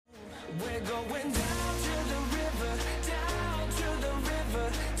We're going down to the river, down to the river,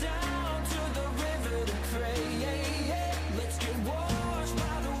 down to the river to pray. Let's get washed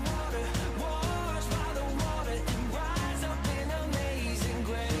by the water, and rise up in amazing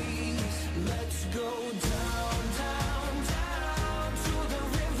grace. Let's go down, down, down to the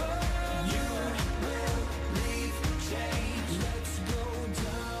river. You will leave change. Let's go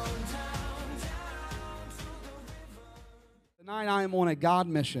down, down, down to the river. Tonight I am on a God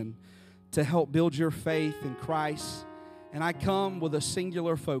mission to help build your faith in Christ. And I come with a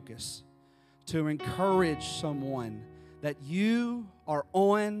singular focus to encourage someone that you are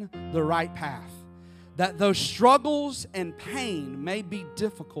on the right path. That those struggles and pain may be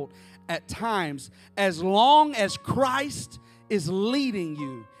difficult at times, as long as Christ is leading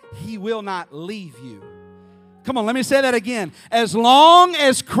you, He will not leave you. Come on, let me say that again. As long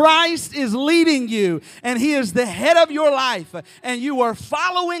as Christ is leading you and He is the head of your life and you are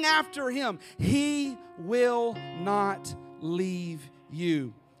following after Him, He will not leave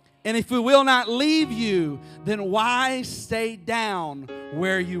you. And if He will not leave you, then why stay down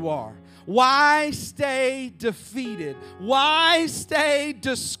where you are? Why stay defeated? Why stay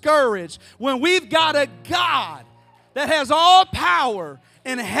discouraged when we've got a God that has all power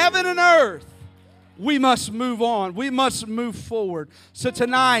in heaven and earth? We must move on. We must move forward. So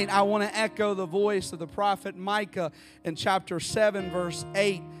tonight, I want to echo the voice of the prophet Micah in chapter 7, verse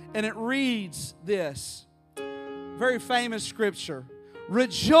 8. And it reads this, very famous scripture.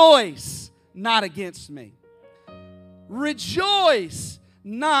 Rejoice not against me. Rejoice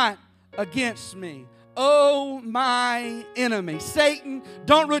not against me, O my enemy. Satan,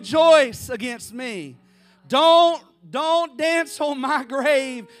 don't rejoice against me. Don't dance on my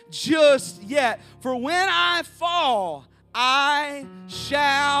grave just yet. For when I fall, I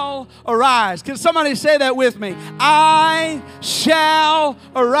shall arise. Can somebody say that with me? I shall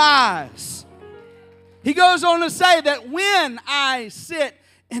arise. He goes on to say that when I sit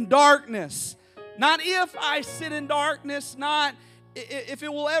in darkness, not if I sit in darkness, not if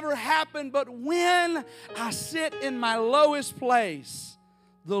it will ever happen, but when I sit in my lowest place,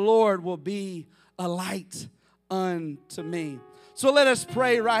 the Lord will be a light unto me. So let us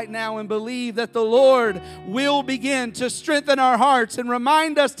pray right now and believe that the Lord will begin to strengthen our hearts and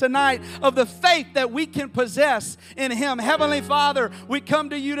remind us tonight of the faith that we can possess in Him. Heavenly Father, we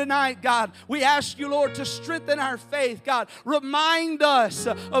come to You tonight, God. We ask You, Lord, to strengthen our faith, God. Remind us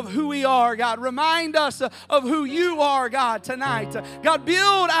of who we are, God. Remind us of who You are, God, tonight. God,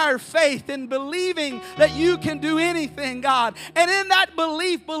 build our faith in believing that You can do anything, God. And in that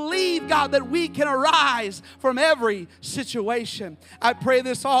belief, believe, God, that we can arise from every situation. I pray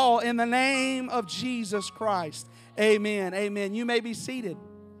this all in the name of Jesus Christ. Amen. Amen. You may be seated.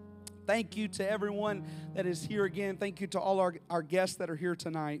 Thank you to everyone that is here again. Thank you to all our guests that are here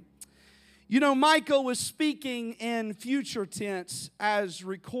tonight. You know, Micah was speaking in future tense as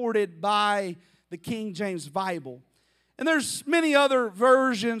recorded by the King James Bible. And there's many other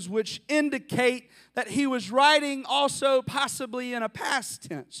versions which indicate that he was writing also possibly in a past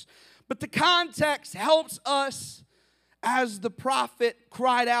tense. But the context helps us as the prophet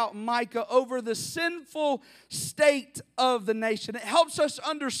cried out, Micah, over the sinful state of the nation. It helps us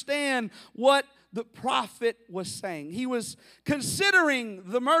understand what the prophet was saying. He was considering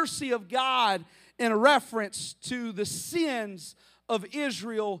the mercy of God in reference to the sins of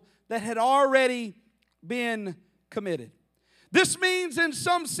Israel that had already been committed. This means in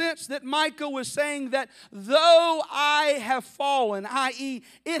some sense that Micah was saying that though I have fallen, i.e.,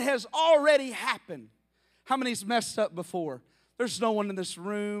 it has already happened. How many's messed up before? There's no one in this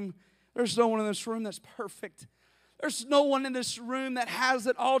room. There's no one in this room that's perfect. There's no one in this room that has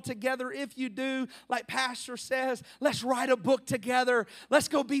it all together. If you do, like Pastor says, let's write a book together. Let's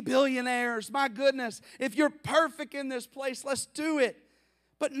go be billionaires. My goodness, if you're perfect in this place, let's do it.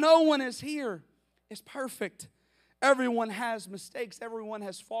 But no one is here is perfect. Everyone has mistakes. Everyone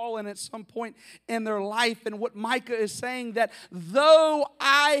has fallen at some point in their life. And what Micah is saying, that though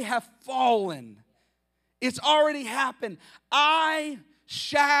I have fallen, it's already happened, I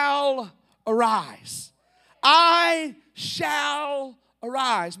shall arise. I shall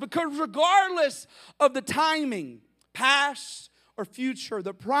arise. Because regardless of the timing, past or future,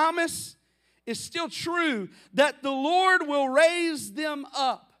 the promise is still true that the Lord will raise them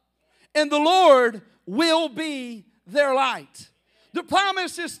up and the Lord will be their light. The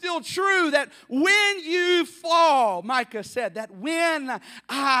promise is still true that when you fall, Micah said, that when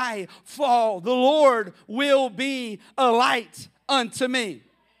I fall, the Lord will be a light unto me.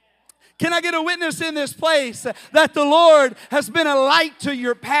 Can I get a witness in this place that the Lord has been a light to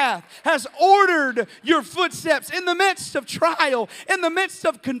your path, has ordered your footsteps in the midst of trial, in the midst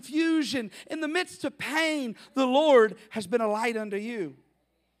of confusion, in the midst of pain? The Lord has been a light unto you.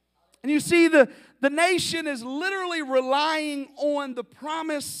 And you see, the nation is literally relying on the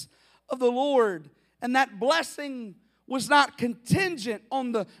promise of the Lord. And that blessing was not contingent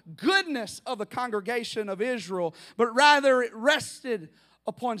on the goodness of the congregation of Israel, but rather it rested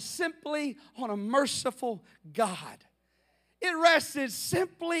simply on a merciful God. It rested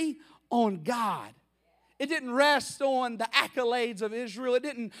simply on God. It didn't rest on the accolades of Israel. It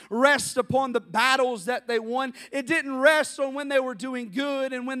didn't rest upon the battles that they won. It didn't rest on when they were doing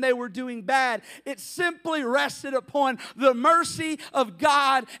good and when they were doing bad. It simply rested upon the mercy of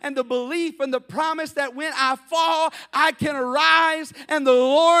God and the belief and the promise that when I fall, I can arise and the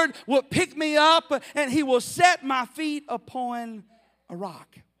Lord will pick me up and He will set my feet upon a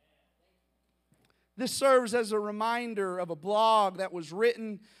rock. This serves as a reminder of a blog that was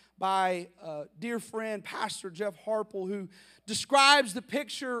written by a dear friend, Pastor Jeff Harple, who describes the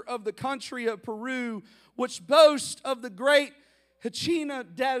picture of the country of Peru, which boasts of the great Hachina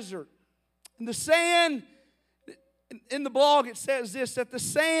Desert. And the sand, in the blog it says this, that the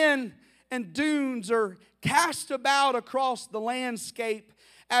sand and dunes are cast about across the landscape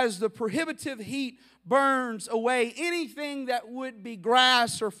as the prohibitive heat burns away anything that would be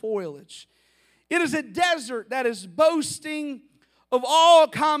grass or foliage. It is a desert that is boasting of all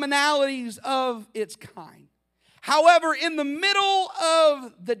commonalities of its kind. However, in the middle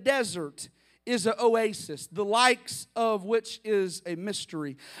of the desert is an oasis, the likes of which is a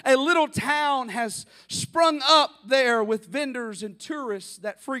mystery. A little town has sprung up there with vendors and tourists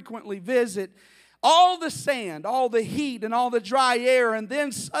that frequently visit. All the sand, all the heat, and all the dry air, and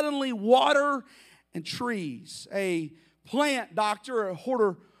then suddenly water and trees. A plant doctor, a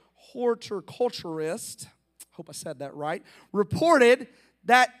horticulturist, hope I said that right, reported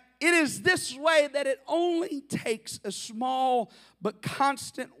that it is this way that it only takes a small but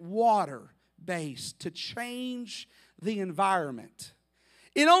constant water base to change the environment.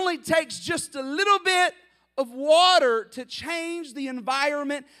 It only takes just a little bit of water to change the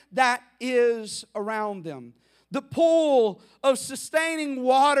environment that is around them. The pool of sustaining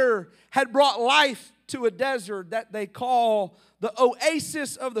water had brought life to a desert that they call the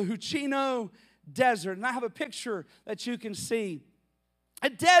oasis of the Huchino Desert. And I have a picture that you can see. A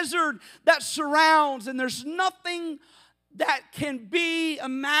desert that surrounds, and there's nothing that can be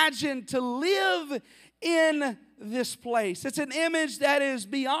imagined to live in this place. It's an image that is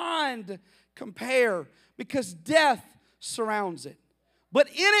beyond compare because death surrounds it. But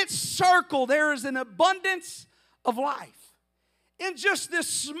in its circle, there is an abundance of life. In just this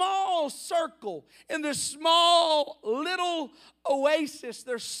small circle, in this small little oasis,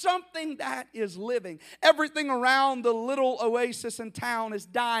 there's something that is living. Everything around the little oasis in town is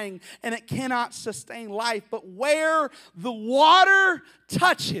dying and it cannot sustain life. But where the water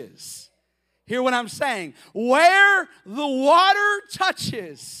touches, hear what I'm saying, where the water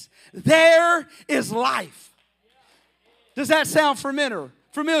touches, there is life. Does that sound familiar?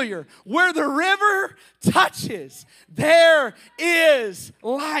 Where the river touches, there is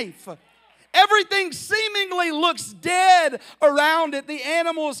life. Everything seemingly looks dead around it. The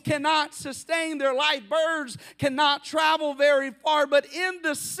animals cannot sustain their life. Birds cannot travel very far. But in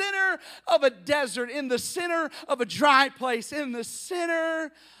the center of a desert, in the center of a dry place, in the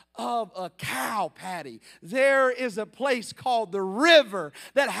center of a cow patty, there is a place called the river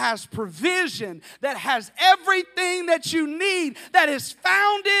that has provision, that has everything that you need, that is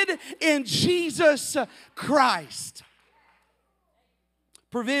founded in Jesus Christ.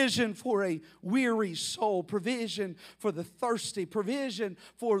 Provision for a weary soul, provision for the thirsty, provision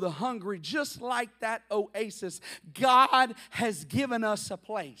for the hungry. Just like that oasis, God has given us a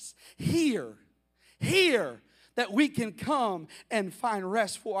place here that we can come and find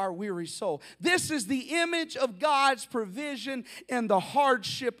rest for our weary soul. This is the image of God's provision in the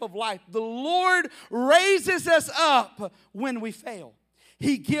hardship of life. The Lord raises us up when we fail.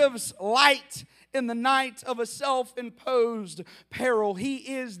 He gives light in the night of a self-imposed peril. He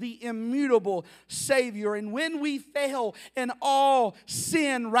is the immutable Savior. And when we fail and all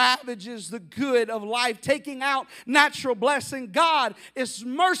sin ravages the good of life, taking out natural blessing, God is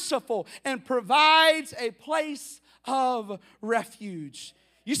merciful and provides a place of refuge.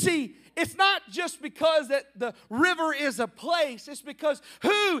 You see, it's not just because that the river is a place. It's because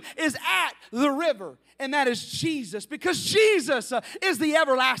who is at the river? And that is Jesus. Because Jesus is the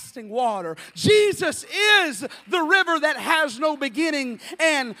everlasting water. Jesus is the river that has no beginning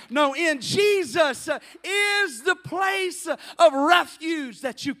and no end. Jesus is the place of refuge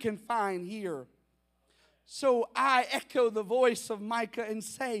that you can find here. So I echo the voice of Micah and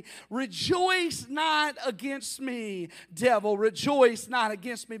say, rejoice not against me, devil. Rejoice not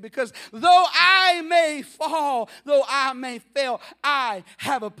against me, because though I may fall, though I may fail, I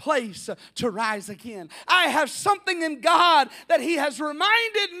have a place to rise again. I have something in God that He has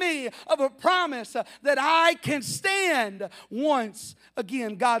reminded me of a promise that I can stand once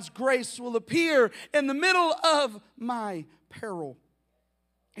again. God's grace will appear in the middle of my peril.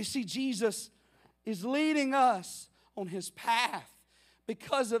 You see, Jesus is leading us on His path.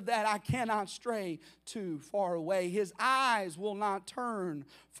 Because of that, I cannot stray too far away. His eyes will not turn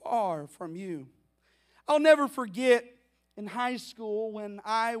far from you. I'll never forget in high school when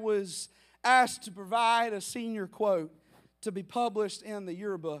I was asked to provide a senior quote to be published in the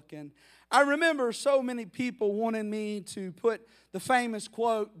yearbook. And I remember so many people wanting me to put the famous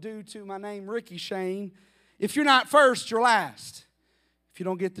quote due to my name, Ricky Shane, if you're not first, you're last. If you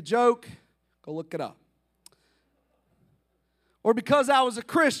don't get the joke, go look it up. Or because I was a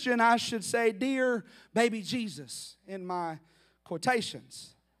Christian, I should say, dear baby Jesus in my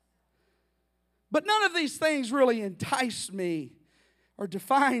quotations. But none of these things really enticed me or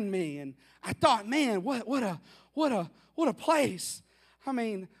defined me. And I thought, man, what a place. I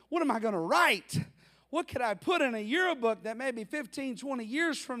mean, what am I going to write? What could I put in a yearbook that maybe 15, 20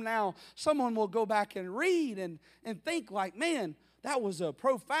 years from now, someone will go back and read and think like, man, that was a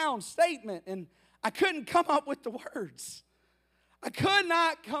profound statement, and I couldn't come up with the words. I could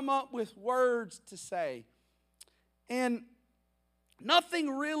not come up with words to say. And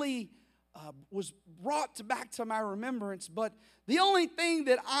nothing really was brought back to my remembrance, but the only thing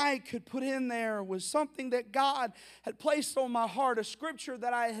that I could put in there was something that God had placed on my heart, a scripture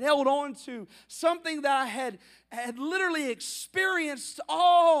that I had held on to, something that I had literally experienced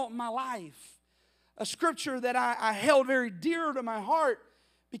all my life. A scripture that I held very dear to my heart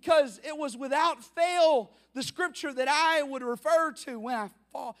because it was without fail the scripture that I would refer to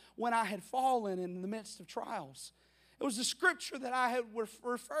when I had fallen in the midst of trials. It was the scripture that I had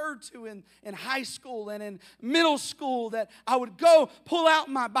referred to in high school and in middle school, that I would go pull out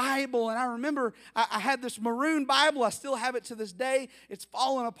my Bible. And I remember I had this maroon Bible. I still have it to this day. It's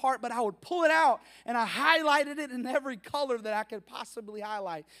fallen apart, but I would pull it out and I highlighted it in every color that I could possibly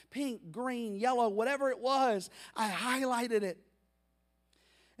highlight. Pink, green, yellow, whatever it was, I highlighted it.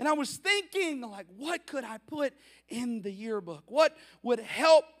 And I was thinking, like, what could I put in the yearbook? What would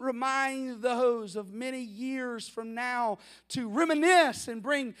help remind those of many years from now to reminisce and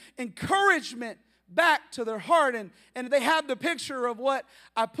bring encouragement back to their heart? And they have the picture of what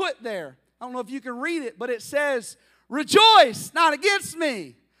I put there. I don't know if you can read it, but it says, rejoice not against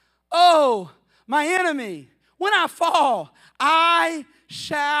me, oh, my enemy. When I fall, I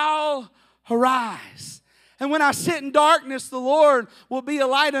shall arise. And when I sit in darkness, the Lord will be a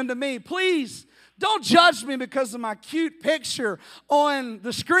light unto me. Please don't judge me because of my cute picture on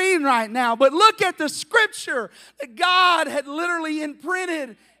the screen right now. But look at the scripture that God had literally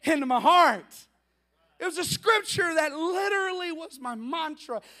imprinted into my heart. It was a scripture that literally was my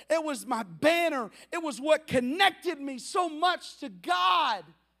mantra. It was my banner. It was what connected me so much to God.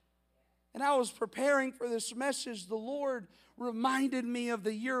 And I was preparing for this message. The Lord reminded me of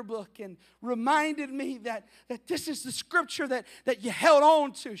the yearbook and reminded me that this is the scripture that you held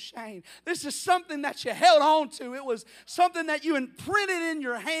on to, Shane. This is something that you held on to. It was something that you imprinted in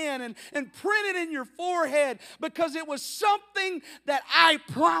your hand and printed in your forehead because it was something that I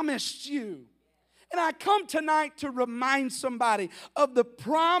promised you. And I come tonight to remind somebody of the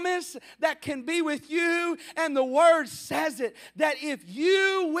promise that can be with you. And the word says it, that if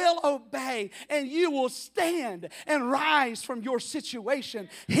you will obey and you will stand and rise from your situation,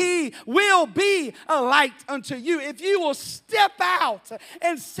 He will be a light unto you. If you will step out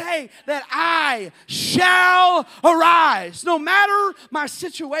and say that I shall arise, no matter my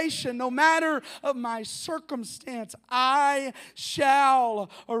situation, no matter of my circumstance, I shall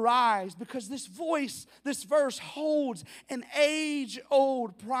arise. Because this verse holds an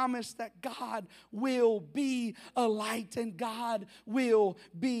age-old promise that God will be a light and God will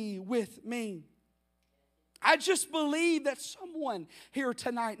be with me. I just believe that someone here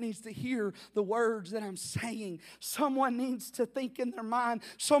tonight needs to hear the words that I'm saying. Someone needs to think in their mind.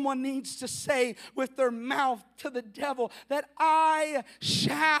 Someone needs to say with their mouth to the devil that I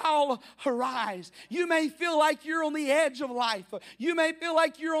shall arise. You may feel like you're on the edge of life. You may feel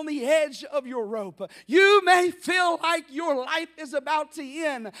like you're on the edge of your rope. You may feel like your life is about to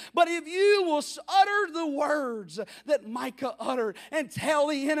end. But if you will utter the words that Micah uttered and tell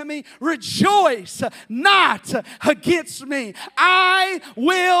the enemy, rejoice not against me. I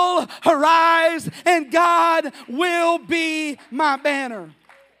will arise and God will be my banner.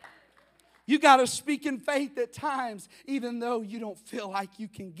 You got to speak in faith at times, even though you don't feel like you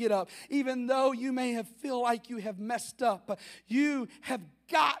can get up, even though you may have feel like you have messed up. You have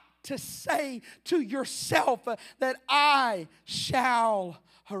got to say to yourself that I shall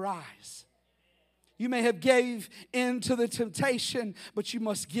arise. You may have gave in to the temptation, but you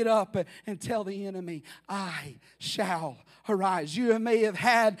must get up and tell the enemy, I shall arise. You may have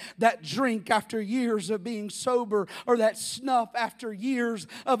had that drink after years of being sober, or that snuff after years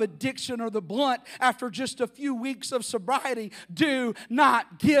of addiction, or the blunt after just a few weeks of sobriety. Do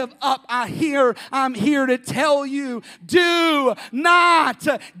not give up. I'm here to tell you, do not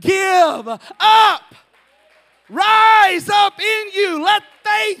give up. Rise up in you. Let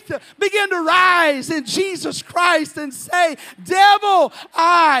faith begin to rise in Jesus Christ and say, devil,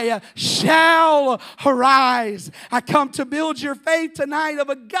 I shall arise. I come to build your faith tonight of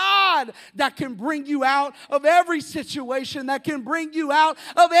a God that can bring you out of every situation, that can bring you out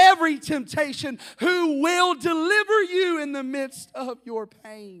of every temptation, who will deliver you in the midst of your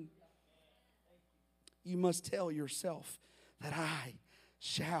pain. You must tell yourself that I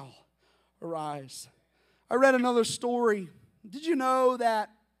shall arise. I read another story. Did you know that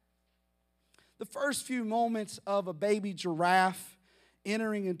the first few moments of a baby giraffe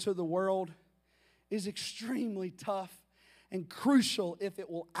entering into the world is extremely tough and crucial if it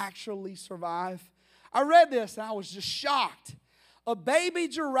will actually survive? I read this and I was just shocked. A baby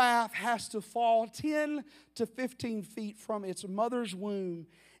giraffe has to fall 10 to 15 feet from its mother's womb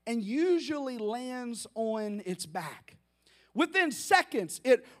and usually lands on its back. Within seconds,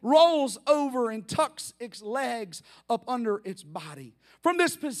 it rolls over and tucks its legs up under its body. From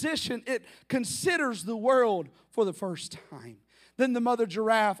this position, it considers the world for the first time. Then the mother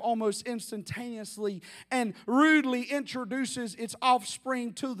giraffe almost instantaneously and rudely introduces its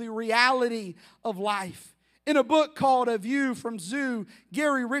offspring to the reality of life. In a book called A View from Zoo,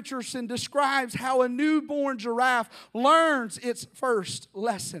 Gary Richardson describes how a newborn giraffe learns its first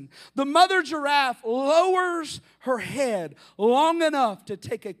lesson. The mother giraffe lowers her head long enough to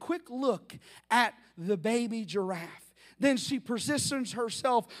take a quick look at the baby giraffe. Then she positions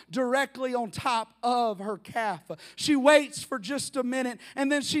herself directly on top of her calf. She waits for just a minute,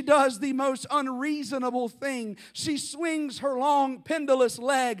 and then she does the most unreasonable thing. She swings her long pendulous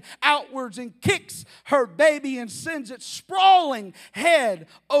leg outwards and kicks her baby and sends it sprawling head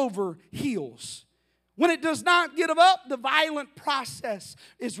over heels. When it does not get up, the violent process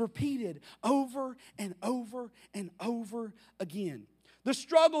is repeated over and over and over again. The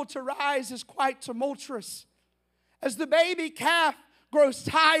struggle to rise is quite tumultuous. As the baby calf grows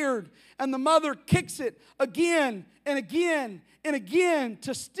tired and the mother kicks it again and again and again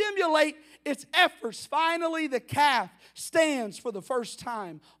to stimulate its efforts, finally the calf stands for the first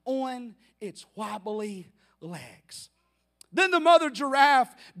time on its wobbly legs. Then the mother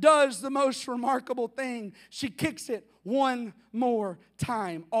giraffe does the most remarkable thing. She kicks it one more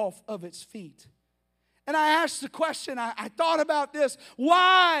time off of its feet. And I asked the question, I thought about this.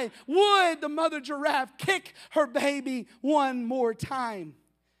 Why would the mother giraffe kick her baby one more time?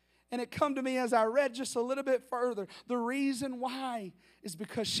 And it come to me as I read just a little bit further. The reason why is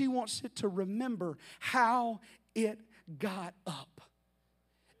because she wants it to remember how it got up.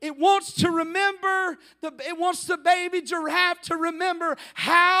 It wants to remember, it wants the baby giraffe to remember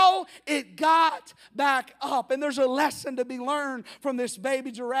how it got back up. And there's a lesson to be learned from this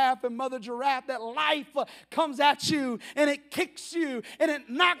baby giraffe and mother giraffe, that life comes at you and it kicks you and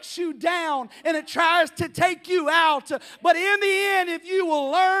it knocks you down and it tries to take you out. But in the end, if you will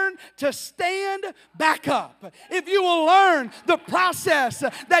learn to stand back up, if you will learn the process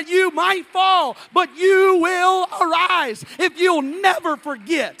that you might fall, but you will arise, if you'll never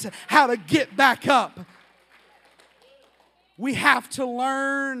forget how to get back up. We have to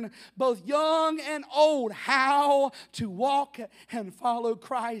learn, both young and old, how to walk and follow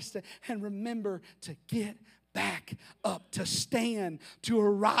Christ and remember to get back up, to stand, to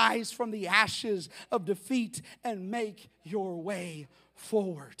arise from the ashes of defeat and make your way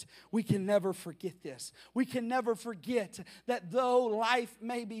forward. We can never forget this. We can never forget that though life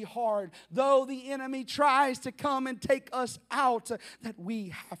may be hard, though the enemy tries to come and take us out, that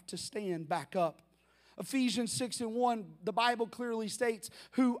we have to stand back up. Ephesians 6:1, the Bible clearly states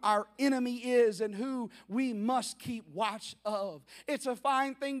who our enemy is and who we must keep watch of. It's a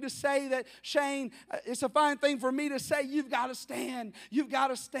fine thing to say that, Shane, it's a fine thing for me to say, you've got to stand, you've got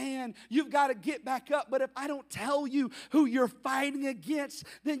to stand, you've got to get back up. But if I don't tell you who you're fighting against,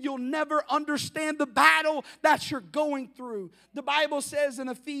 then you'll never understand the battle that you're going through. The Bible says in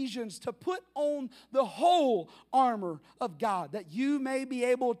Ephesians to put on the whole armor of God, that you may be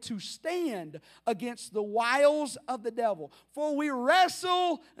able to stand against the wiles of the devil. For we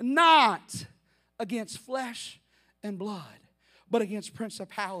wrestle not against flesh and blood, but against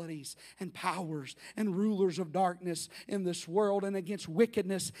principalities and powers and rulers of darkness in this world, and against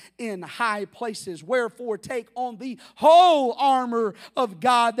wickedness in high places. Wherefore take on the whole armor of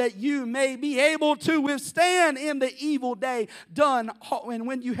God, that you may be able to withstand in the evil day, and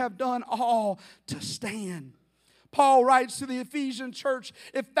when you have done all, to stand. Paul writes to the Ephesian church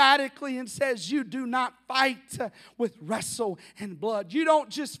emphatically and says, you do not fight with wrestle and blood. You don't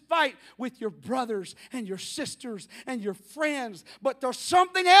just fight with your brothers and your sisters and your friends, but there's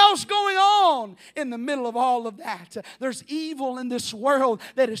something else going on in the middle of all of that. There's evil in this world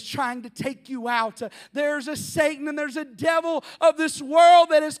that is trying to take you out. There's a Satan and there's a devil of this world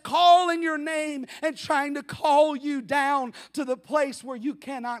that is calling your name and trying to call you down to the place where you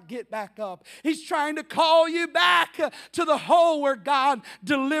cannot get back up. He's trying to call you back to the hole where God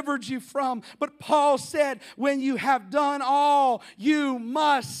delivered you from. But Paul said, when you have done all, you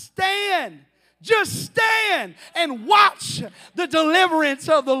must stand. Just stand and watch the deliverance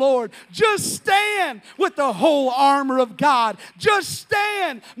of the Lord. Just stand with the whole armor of God. Just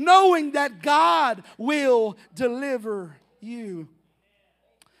stand knowing that God will deliver you.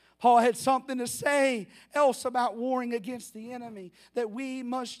 Paul had something to say else about warring against the enemy, that we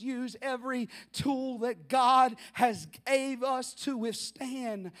must use every tool that God has gave us to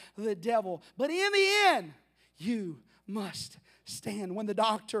withstand the devil. But in the end, you must stand. When the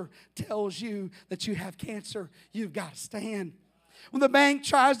doctor tells you that you have cancer, you've got to stand. When the bank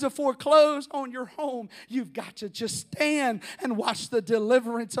tries to foreclose on your home, you've got to just stand and watch the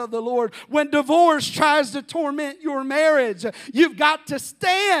deliverance of the Lord. When divorce tries to torment your marriage, you've got to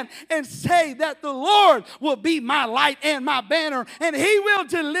stand and say that the Lord will be my light and my banner, and He will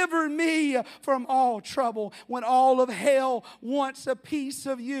deliver me from all trouble. When all of hell wants a piece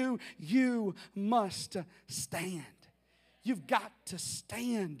of you, you must stand. You've got to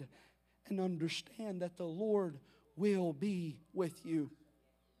stand and understand that the Lord will be with you.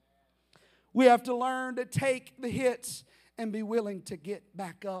 We have to learn to take the hits and be willing to get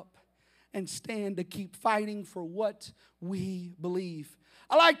back up and stand to keep fighting for what we believe.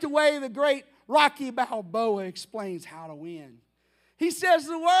 I like the way the great Rocky Balboa explains how to win. He says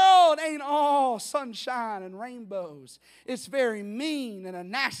the world ain't all sunshine and rainbows. It's very mean and a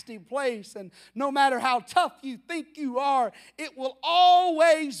nasty place. And no matter how tough you think you are, it will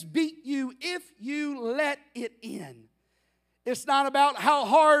always beat you if you let it in. It's not about how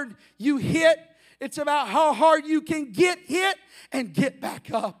hard you hit. It's about how hard you can get hit and get back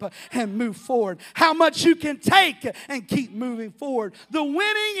up and move forward. How much you can take and keep moving forward. The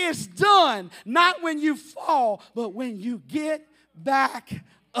winning is done, not when you fall, but when you get back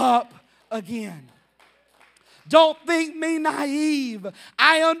up again. Don't think me naive.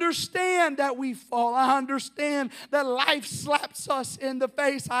 I understand that we fall. I understand that life slaps us in the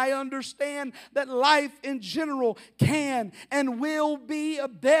face. I understand that life in general can and will be a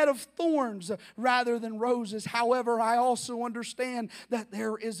bed of thorns rather than roses. However, I also understand that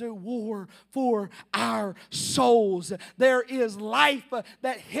there is a war for our souls. There is life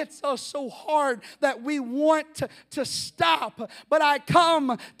that hits us so hard that we want to stop. But I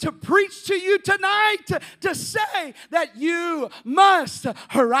come to preach to you tonight to say that you must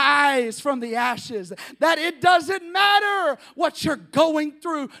arise from the ashes. That it doesn't matter what you're going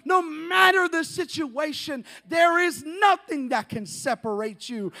through. No matter the situation, there is nothing that can separate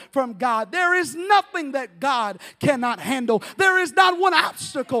you from God. There is nothing that God cannot handle. There is not one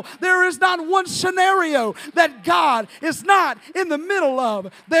obstacle. There is not one scenario that God is not in the middle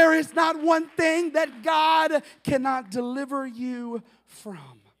of. There is not one thing that God cannot deliver you from.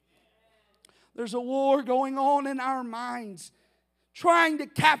 There's a war going on in our minds, trying to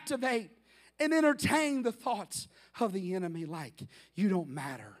captivate and entertain the thoughts of the enemy like, you don't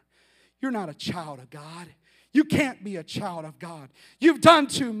matter. You're not a child of God. You can't be a child of God. You've done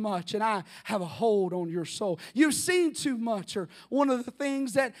too much, and I have a hold on your soul. You've seen too much. Or one of the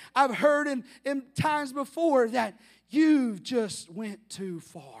things that I've heard in times before, that you've just went too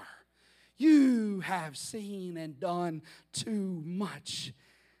far. You have seen and done too much.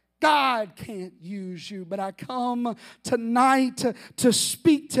 God can't use you, but I come tonight to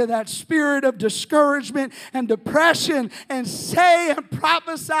speak to that spirit of discouragement and depression and say and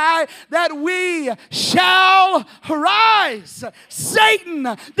prophesy that we shall arise. Satan,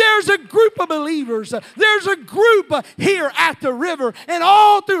 there's a group of believers, there's a group here at the river and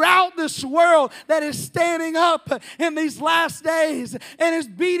all throughout this world that is standing up in these last days and is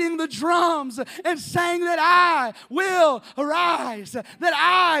beating the drums and saying that I will arise, that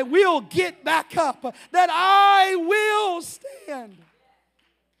I will get back up, that I will stand.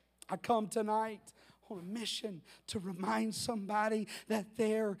 I come tonight on a mission to remind somebody that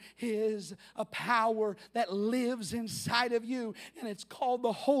there is a power that lives inside of you, and it's called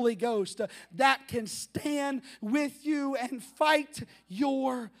the Holy Ghost, that can stand with you and fight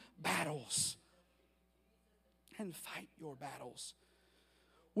your battles. And fight your battles.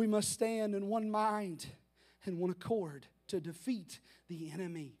 We must stand in one mind and one accord to defeat the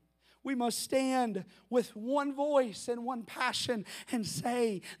enemy. We must stand with one voice and one passion and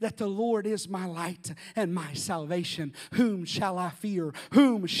say that the Lord is my light and my salvation. Whom shall I fear?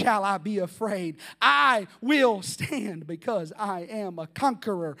 Whom shall I be afraid? I will stand because I am a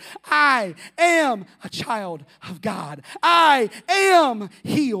conqueror. I am a child of God. I am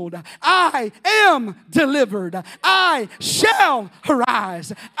healed. I am delivered. I shall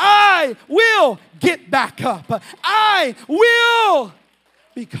arise. I will get back up. I will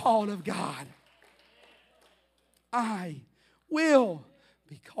be called of God. I will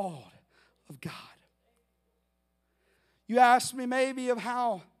be called of God. You ask me maybe of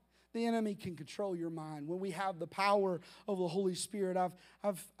how the enemy can control your mind when we have the power of the Holy Spirit.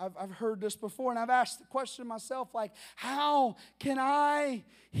 I've heard this before, and I've asked the question myself, like, how can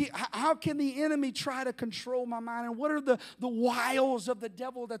the enemy try to control my mind? And what are the wiles of the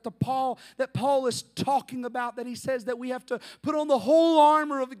devil that Paul is talking about, that he says that we have to put on the whole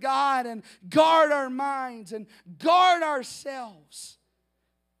armor of God and guard our minds and guard ourselves?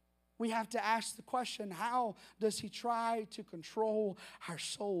 We have to ask the question, how does he try to control our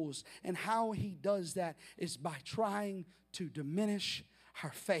souls? And how he does that is by trying to diminish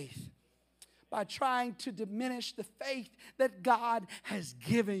our faith. By trying to diminish the faith that God has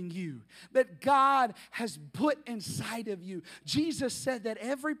given you, that God has put inside of you. Jesus said that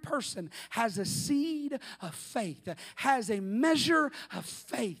every person has a seed of faith, has a measure of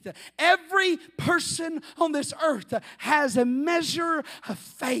faith. Every person on this earth has a measure of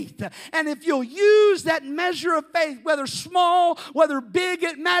faith. And if you'll use that measure of faith, whether small, whether big,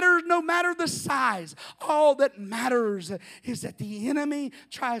 it matters, no matter the size. All that matters is that the enemy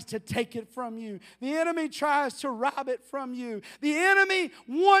tries to take it from you. The enemy tries to rob it from you. The enemy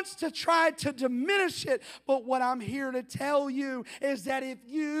wants to try to diminish it. But what I'm here to tell you is that if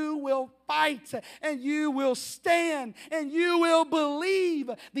you will fight and you will stand and you will believe,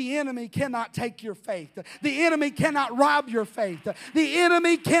 the enemy cannot take your faith. The enemy cannot rob your faith. The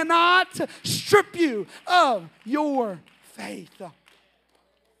enemy cannot strip you of your faith.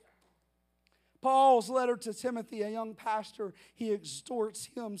 Paul's letter to Timothy, a young pastor, he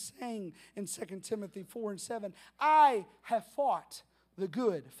exhorts him, saying in 2 Timothy 4:7, I have fought the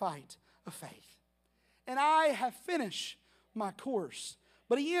good fight of faith, and I have finished my course.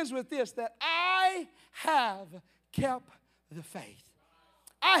 But he ends with this, that I have kept the faith.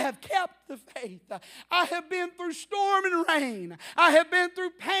 I have kept the faith. I have been through storm and rain. I have been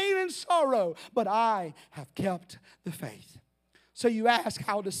through pain and sorrow, but I have kept the faith. So you ask,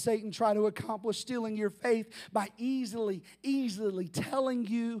 how does Satan try to accomplish stealing your faith? By easily telling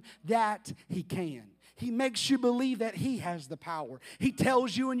you that he can. He makes you believe that he has the power. He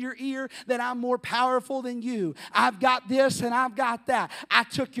tells you in your ear that I'm more powerful than you. I've got this and I've got that. I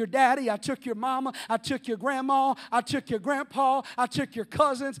took your daddy, I took your mama, I took your grandma, I took your grandpa, I took your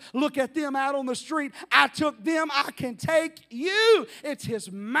cousins. Look at them out on the street. I took them. I can take you. It's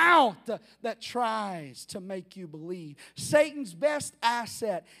his mouth that tries to make you believe. Satan's best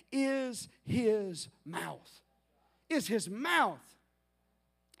asset is his mouth. Is his mouth.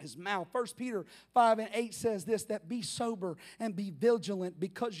 His mouth. 1 Peter 5:8 says this, that be sober and be vigilant,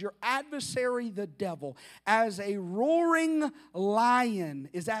 because your adversary the devil is as a roaring lion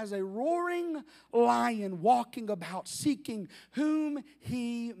walking about, seeking whom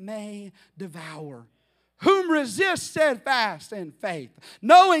he may devour. whom resist steadfast in faith,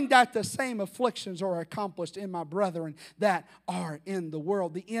 knowing that the same afflictions are accomplished in my brethren that are in the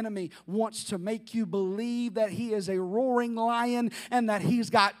world. The enemy wants to make you believe that he is a roaring lion and that he's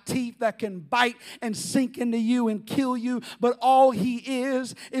got teeth that can bite and sink into you and kill you, but all he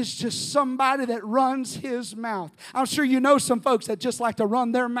is just somebody that runs his mouth. I'm sure you know some folks that just like to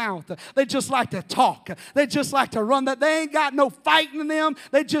run their mouth. They just like to talk. They just like to run that. They ain't got no fight in them.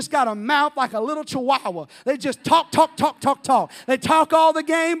 They just got a mouth like a little chihuahua. They just talk. They talk all the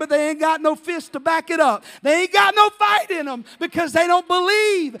game, but they ain't got no fist to back it up. They ain't got no fight in them because they don't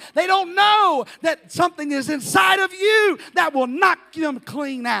believe. They don't know that something is inside of you that will knock them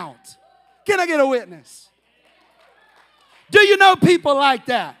clean out. Can I get a witness? Do you know people like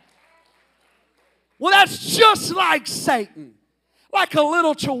that? Well, that's just like Satan. Like a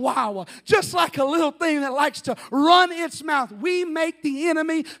little chihuahua, just like a little thing that likes to run its mouth. We make the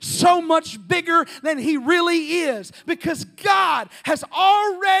enemy so much bigger than he really is because God has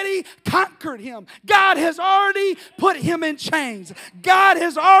already conquered him. God has already put him in chains. God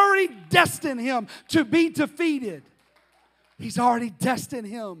has already destined him to be defeated. He's already destined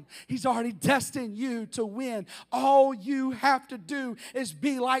him. He's already destined you to win. All you have to do is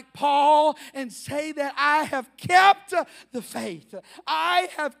be like Paul and say that I have kept the faith. I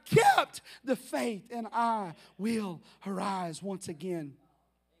have kept the faith and I will arise once again.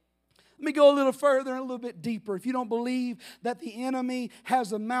 Let me go a little further and a little bit deeper. If you don't believe that the enemy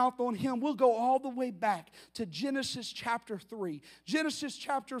has a mouth on him, we'll go all the way back to Genesis chapter 3. Genesis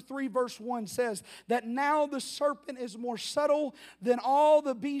chapter 3 verse 1 says that now the serpent is more subtle than all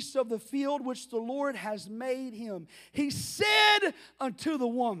the beasts of the field which the Lord has made him. He said unto the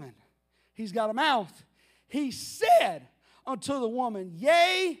woman, he's got a mouth. He said unto the woman,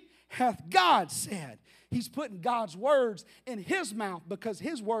 yea, hath God said. He's putting God's words in his mouth because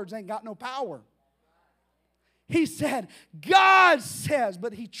his words ain't got no power. He said, God says,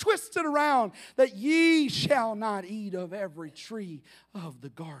 but he twisted around that ye shall not eat of every tree of the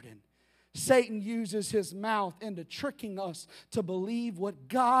garden. Satan uses his mouth into tricking us to believe what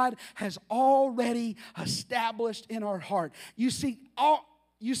God has already established in our heart. You see,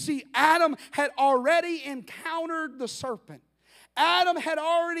 Adam had already encountered the serpent. Adam had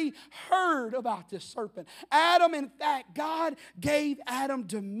already heard about this serpent. Adam, in fact, God gave Adam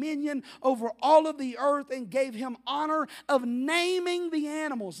dominion over all of the earth and gave him honor of naming the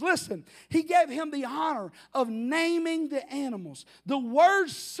animals. Listen, he gave him the honor of naming the animals. The word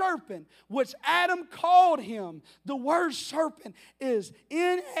serpent, which Adam called him, the word serpent is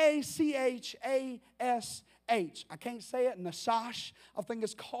N-A-C-H-A-S. I can't say it, Nasash, I think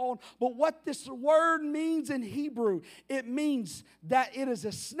it's called. But what this word means in Hebrew, it means that it is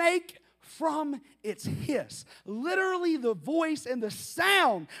a snake from its hiss. Literally the voice and the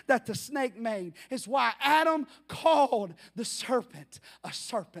sound that the snake made is why Adam called the serpent a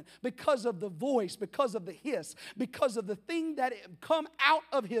serpent. Because of the voice, because of the hiss, because of the thing that had come out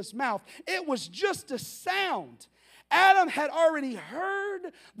of his mouth. It was just a sound. Adam had already heard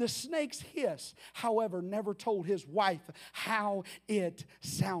the snake's hiss, however, never told his wife how it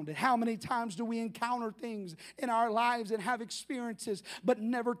sounded. How many times do we encounter things in our lives and have experiences, but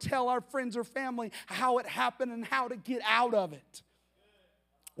never tell our friends or family how it happened and how to get out of it?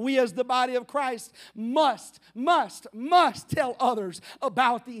 We as the body of Christ must tell others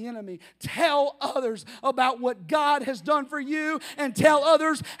about the enemy. Tell others about what God has done for you and tell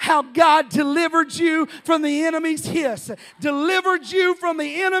others how God delivered you from the enemy's hiss, delivered you from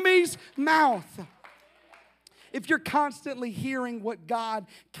the enemy's mouth. If you're constantly hearing what God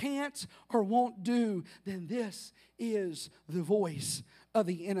can't or won't do, then this is the voice of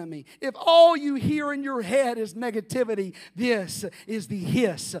the enemy. If all you hear in your head is negativity, this is the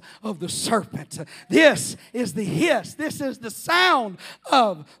hiss of the serpent. This is the hiss. This is the sound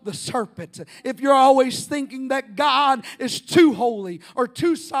of the serpent. If you're always thinking that God is too holy or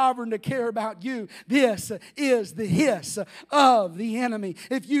too sovereign to care about you, this is the hiss of the enemy.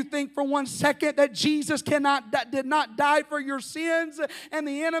 If you think for 1 second that Jesus did not die for your sins and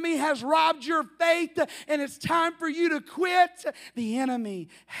the enemy has robbed your faith and it's time for you to quit, the enemy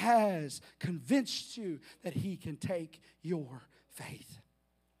has convinced you that he can take your faith.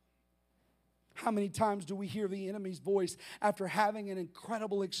 How many times do we hear the enemy's voice after having an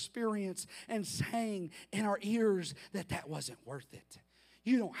incredible experience and saying in our ears that wasn't worth it?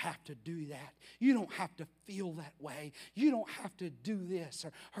 You don't have to do that. You don't have to feel that way. You don't have to do this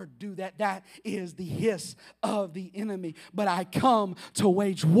or do that. That is the hiss of the enemy. But I come to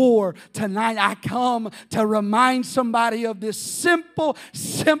wage war tonight. I come to remind somebody of this simple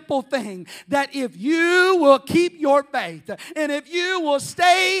thing, that if you will keep your faith and if you will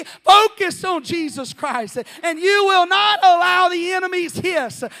stay focused on Jesus Christ and you will not allow the enemy's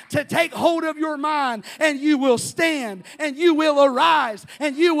hiss to take hold of your mind, and you will stand and you will arise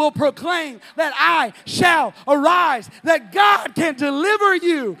and you will proclaim that I shall arise, that God can deliver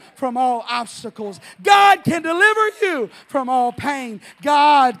you from all obstacles. God can deliver you from all pain.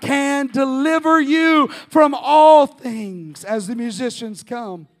 God can deliver you from all things. As the musicians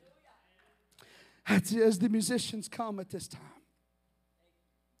come, at this time,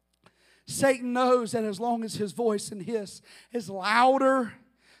 Satan knows that as long as his voice and hiss is louder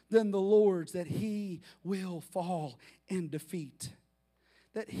than the Lord's, that he will fall in defeat.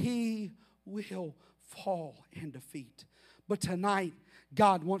 That he will fall in defeat. But tonight,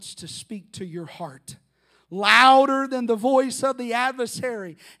 God wants to speak to your heart louder than the voice of the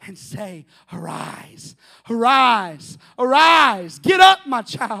adversary and say, arise, arise, arise. Get up, my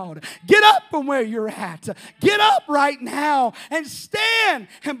child. Get up from where you're at. Get up right now and stand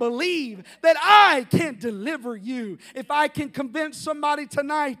and believe that I can deliver you. If I can convince somebody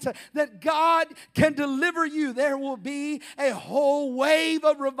tonight that God can deliver you, there will be a whole wave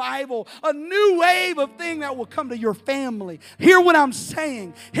of revival, a new wave of thing that will come to your family. Hear what I'm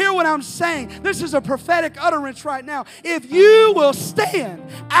saying. Hear what I'm saying. This is a prophetic utterance right now. If you will stand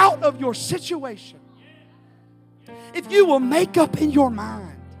out of your situation, if you will make up in your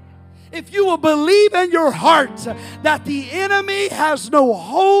mind, if you will believe in your heart that the enemy has no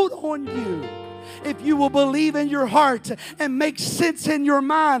hold on you, if you will believe in your heart and make sense in your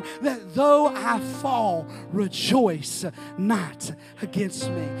mind that though I fall, rejoice not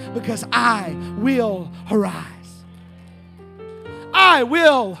against me, because I will arise. I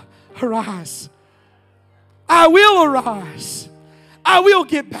will arise. I will arise. I will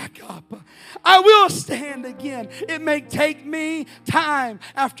get back up. I will stand again. It may take me time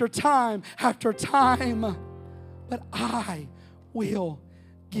after time after time, but I will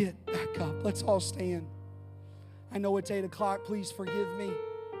get back up. Let's all stand. I know it's 8 o'clock. Please forgive me.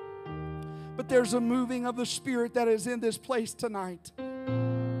 But there's a moving of the Spirit that is in this place tonight.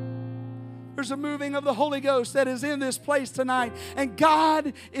 There's a moving of the Holy Ghost that is in this place tonight. And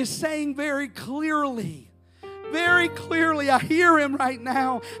God is saying very clearly, I hear Him right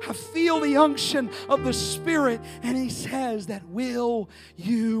now. I feel the unction of the Spirit. And He says that, will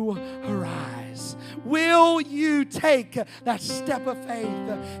you arise? Will you take that step of faith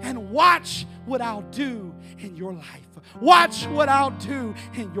and watch what I'll do in your life? Watch what I'll do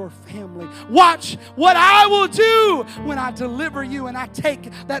in your family. Watch what I will do when I deliver you and I take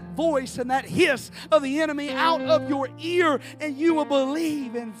that voice and that hiss of the enemy out of your ear, and you will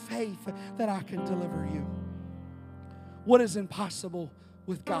believe in faith that I can deliver you. What is impossible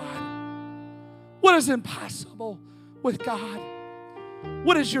with God? What is impossible with God?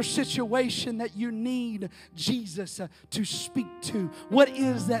 What is your situation that you need Jesus to speak to? What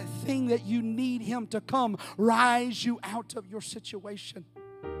is that thing that you need Him to come rise you out of your situation?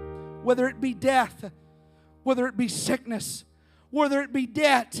 Whether it be death, whether it be sickness, whether it be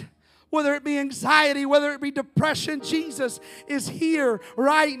debt, whether it be anxiety, whether it be depression, Jesus is here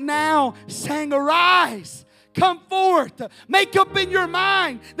right now saying, arise. Come forth. Make up in your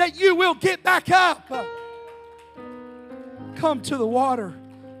mind that you will get back up. Come to the water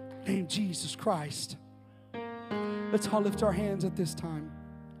named Jesus Christ. Let's all lift our hands at this time.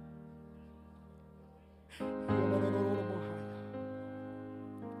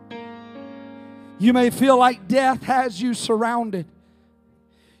 You may feel like death has you surrounded.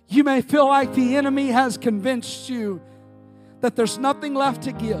 You may feel like the enemy has convinced you that there's nothing left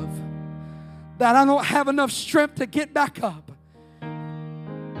to give, that I don't have enough strength to get back up.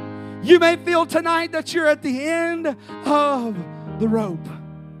 You may feel tonight that you're at the end of the rope.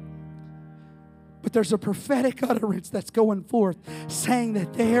 But there's a prophetic utterance that's going forth saying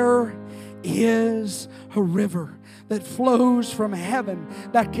that there is a river that flows from heaven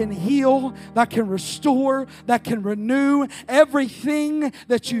that can heal, that can restore, that can renew everything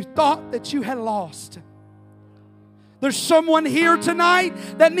that you thought that you had lost. There's someone here tonight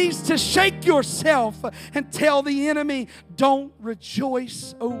that needs to shake yourself and tell the enemy, don't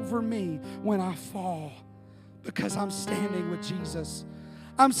rejoice over me when I fall, because I'm standing with Jesus.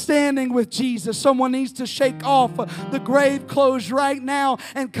 I'm standing with Jesus. Someone needs to shake off the grave clothes right now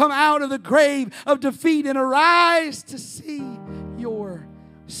and come out of the grave of defeat and arise to see your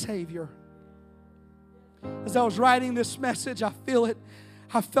Savior. As I was writing this message, I feel it.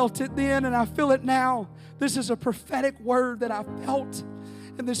 I felt it then and I feel it now. This is a prophetic word that I felt.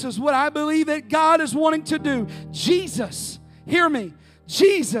 And this is what I believe that God is wanting to do. Jesus, hear me,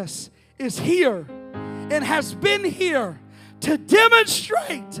 Jesus is here and has been here to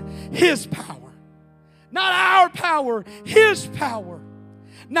demonstrate His power. Not our power, His power.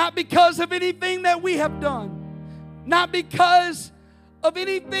 Not because of anything that we have done. Not because of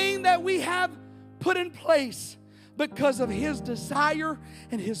anything that we have put in place. Because of His desire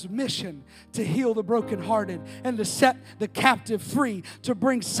and His mission to heal the brokenhearted and to set the captive free, to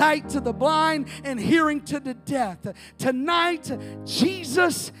bring sight to the blind and hearing to the deaf. Tonight,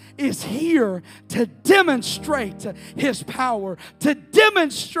 Jesus is here to demonstrate His power, to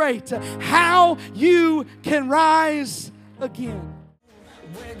demonstrate how you can rise again.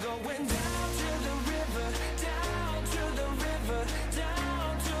 We're going down to